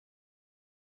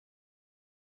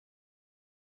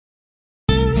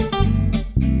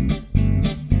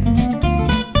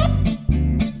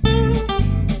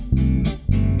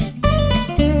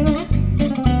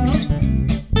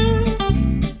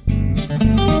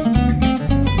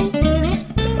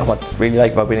What I really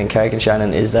like about being in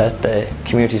Carrick-on-Shannon is that the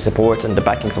community support and the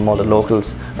backing from all the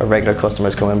locals are regular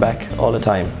customers coming back all the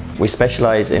time. We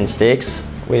specialise in steaks.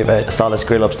 We have a solid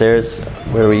grill upstairs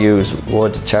where we use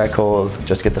wood, charcoal,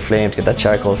 just get the flame to get that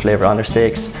charcoal flavour on our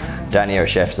steaks. Danny, our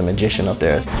chef, is a magician up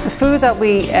there. The food that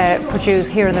we produce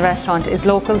here in the restaurant is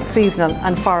local, seasonal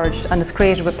and foraged, and is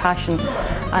created with passion,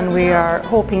 and we are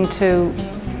hoping to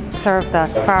serve that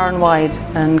far and wide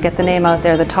and get the name out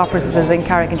there that Toppers is in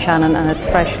Carrick-on-Shannon, and it's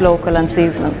fresh, local and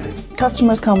seasonal.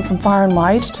 Customers come from far and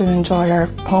wide to enjoy our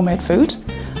homemade food,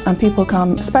 and people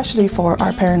come especially for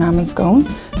our pear and almond scone,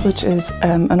 which is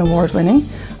an award-winning.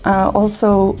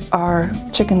 Also our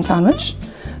chicken sandwich,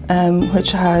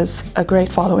 which has a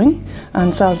great following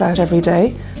and sells out every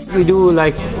day. We do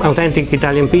like authentic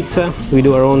Italian pizza, we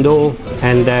do our own dough,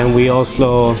 and then we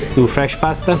also do fresh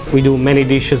pasta. We do many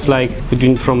dishes like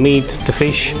from meat to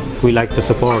fish. We like to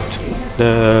support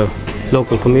the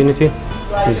local community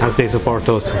as they support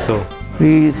us. So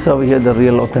we serve here the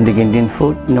real authentic Indian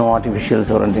food, no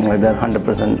artificials or anything like that,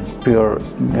 100% pure.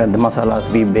 The masalas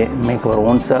we make our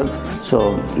own selves,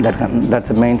 so that's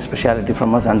the main speciality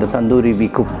from us. And the tandoori we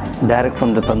cook direct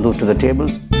from the tandoor to the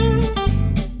tables.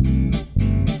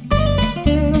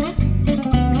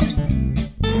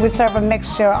 We serve a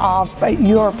mixture of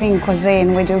European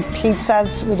cuisine. We do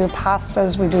pizzas, we do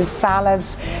pastas, we do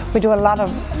salads, we do a lot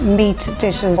of meat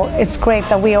dishes. It's great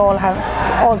that we all have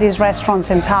all these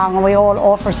restaurants in town and we all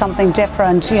offer something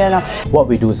different, you know. What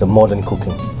we do is a modern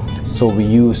cooking. So we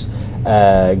use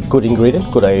good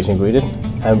ingredient, good Irish ingredient,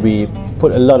 and we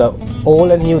put a lot of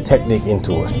old and new technique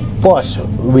into it. But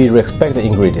we respect the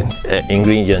ingredient.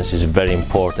 Ingredients is very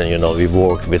important, you know. We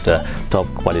work with top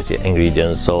quality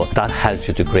ingredients, so that helps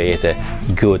you to create a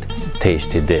good,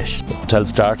 tasty dish. The hotel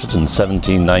started in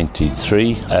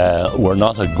 1793. We're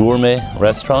not a gourmet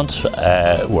restaurant,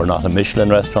 we're not a Michelin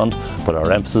restaurant, but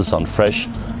our emphasis on fresh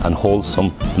and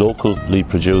wholesome, locally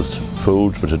produced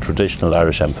food with a traditional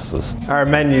Irish emphasis. Our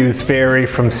menus vary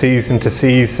from season to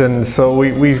season, so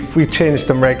we change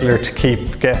them regular to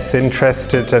keep guests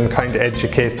interested and kind of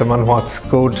educate them on what's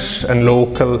good and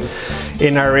local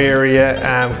in our area,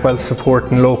 while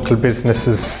supporting local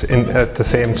businesses at the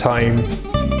same time.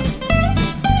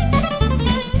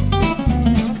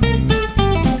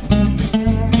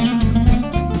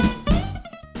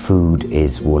 Food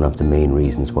is one of the main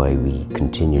reasons why we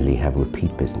continually have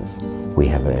repeat business. We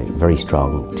have a very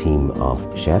strong team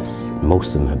of chefs.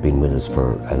 Most of them have been with us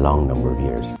for a long number of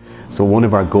years. So one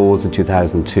of our goals in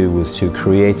 2002 was to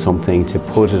create something to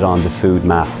put it on the food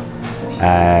map,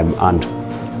 and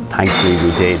thankfully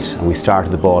we did, and we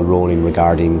started the ball rolling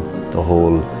regarding the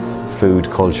whole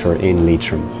food culture in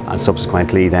Leitrim. And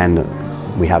subsequently then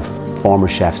we have former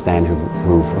chefs then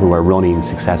who are running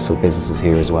successful businesses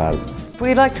here as well.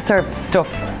 We like to serve stuff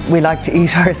we like to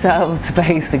eat ourselves,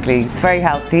 basically. It's very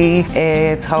healthy,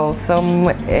 it's wholesome,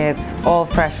 it's all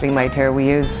freshly made here. We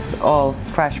use all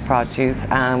fresh produce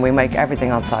and we make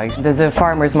everything on site. There's a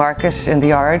farmer's market in the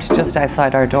yard just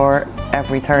outside our door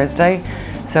every Thursday,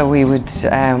 so we would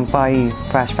buy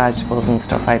fresh vegetables and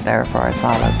stuff out there for our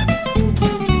salads.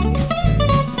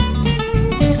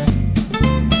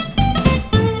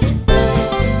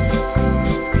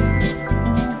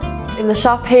 In the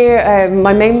shop here,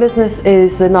 my main business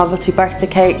is the novelty birthday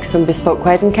cakes and bespoke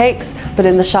wedding cakes, but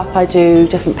in the shop I do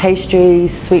different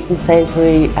pastries, sweet and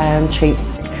savoury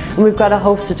treats. And we've got a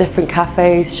host of different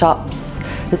cafes, shops.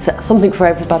 There's something for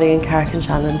everybody in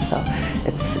Carrick-on-Shannon, so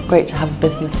it's great to have a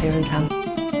business here in town.